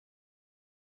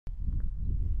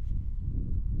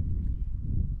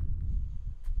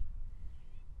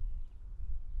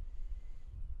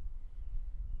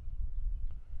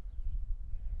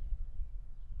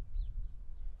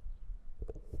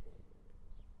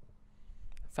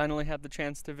finally had the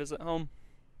chance to visit home.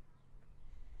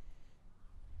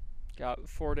 Got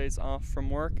 4 days off from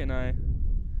work and I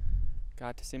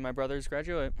got to see my brothers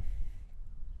graduate.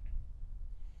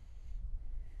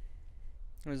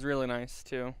 It was really nice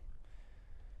to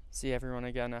see everyone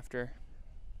again after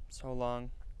so long.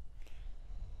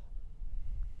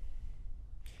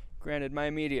 Granted, my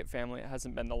immediate family, it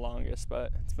hasn't been the longest,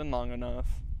 but it's been long enough.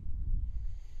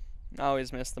 I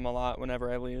always miss them a lot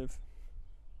whenever I leave.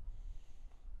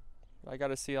 I got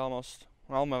to see almost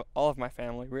all of my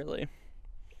family, really.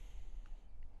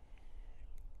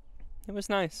 It was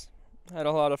nice. I had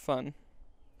a lot of fun.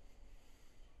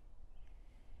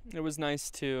 It was nice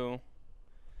to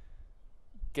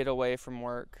get away from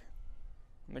work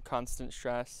and the constant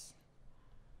stress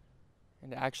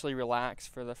and to actually relax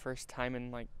for the first time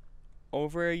in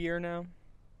over a year now.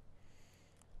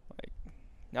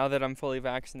 Now that I'm fully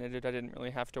vaccinated, I didn't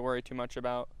really have to worry too much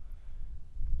about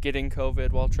getting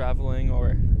COVID while traveling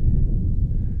or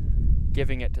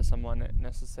giving it to someone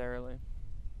necessarily.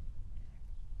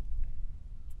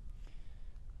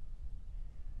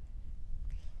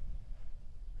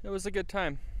 It was a good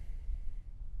time.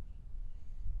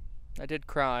 I did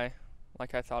cry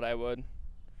like I thought I would.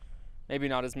 Maybe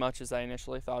not as much as I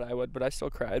initially thought I would, but I still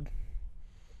cried.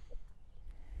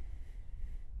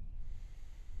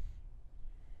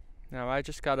 Now I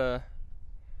just gotta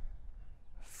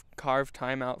carve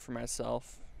time out for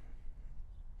myself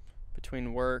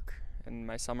between work and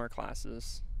my summer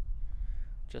classes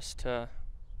just to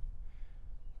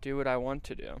do what I want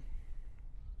to do.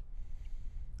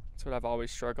 That's what I've always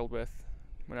struggled with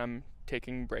when I'm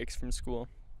taking breaks from school,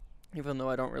 even though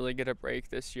I don't really get a break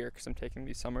this year because I'm taking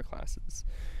these summer classes.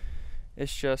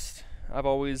 It's just I've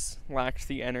always lacked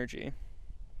the energy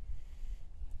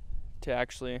to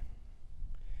actually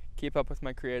keep up with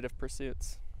my creative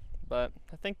pursuits. But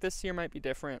I think this year might be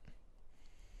different.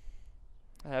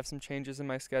 I have some changes in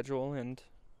my schedule and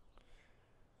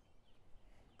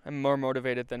I'm more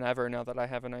motivated than ever now that I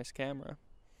have a nice camera.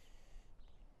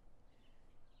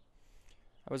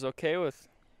 I was okay with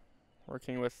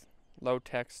working with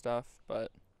low-tech stuff,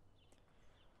 but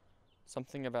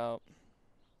something about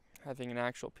having an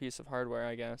actual piece of hardware,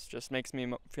 I guess, just makes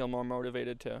me feel more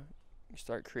motivated to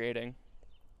start creating.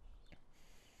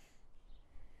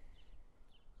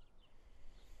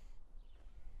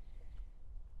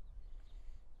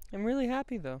 I'm really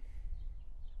happy though.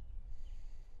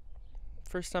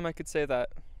 First time I could say that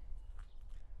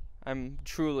I'm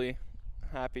truly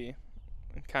happy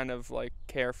and kind of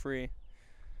carefree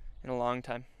in a long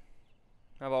time.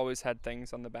 I've always had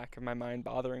things on the back of my mind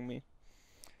bothering me,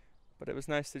 but it was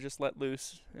nice to just let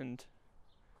loose and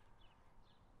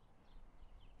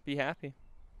be happy.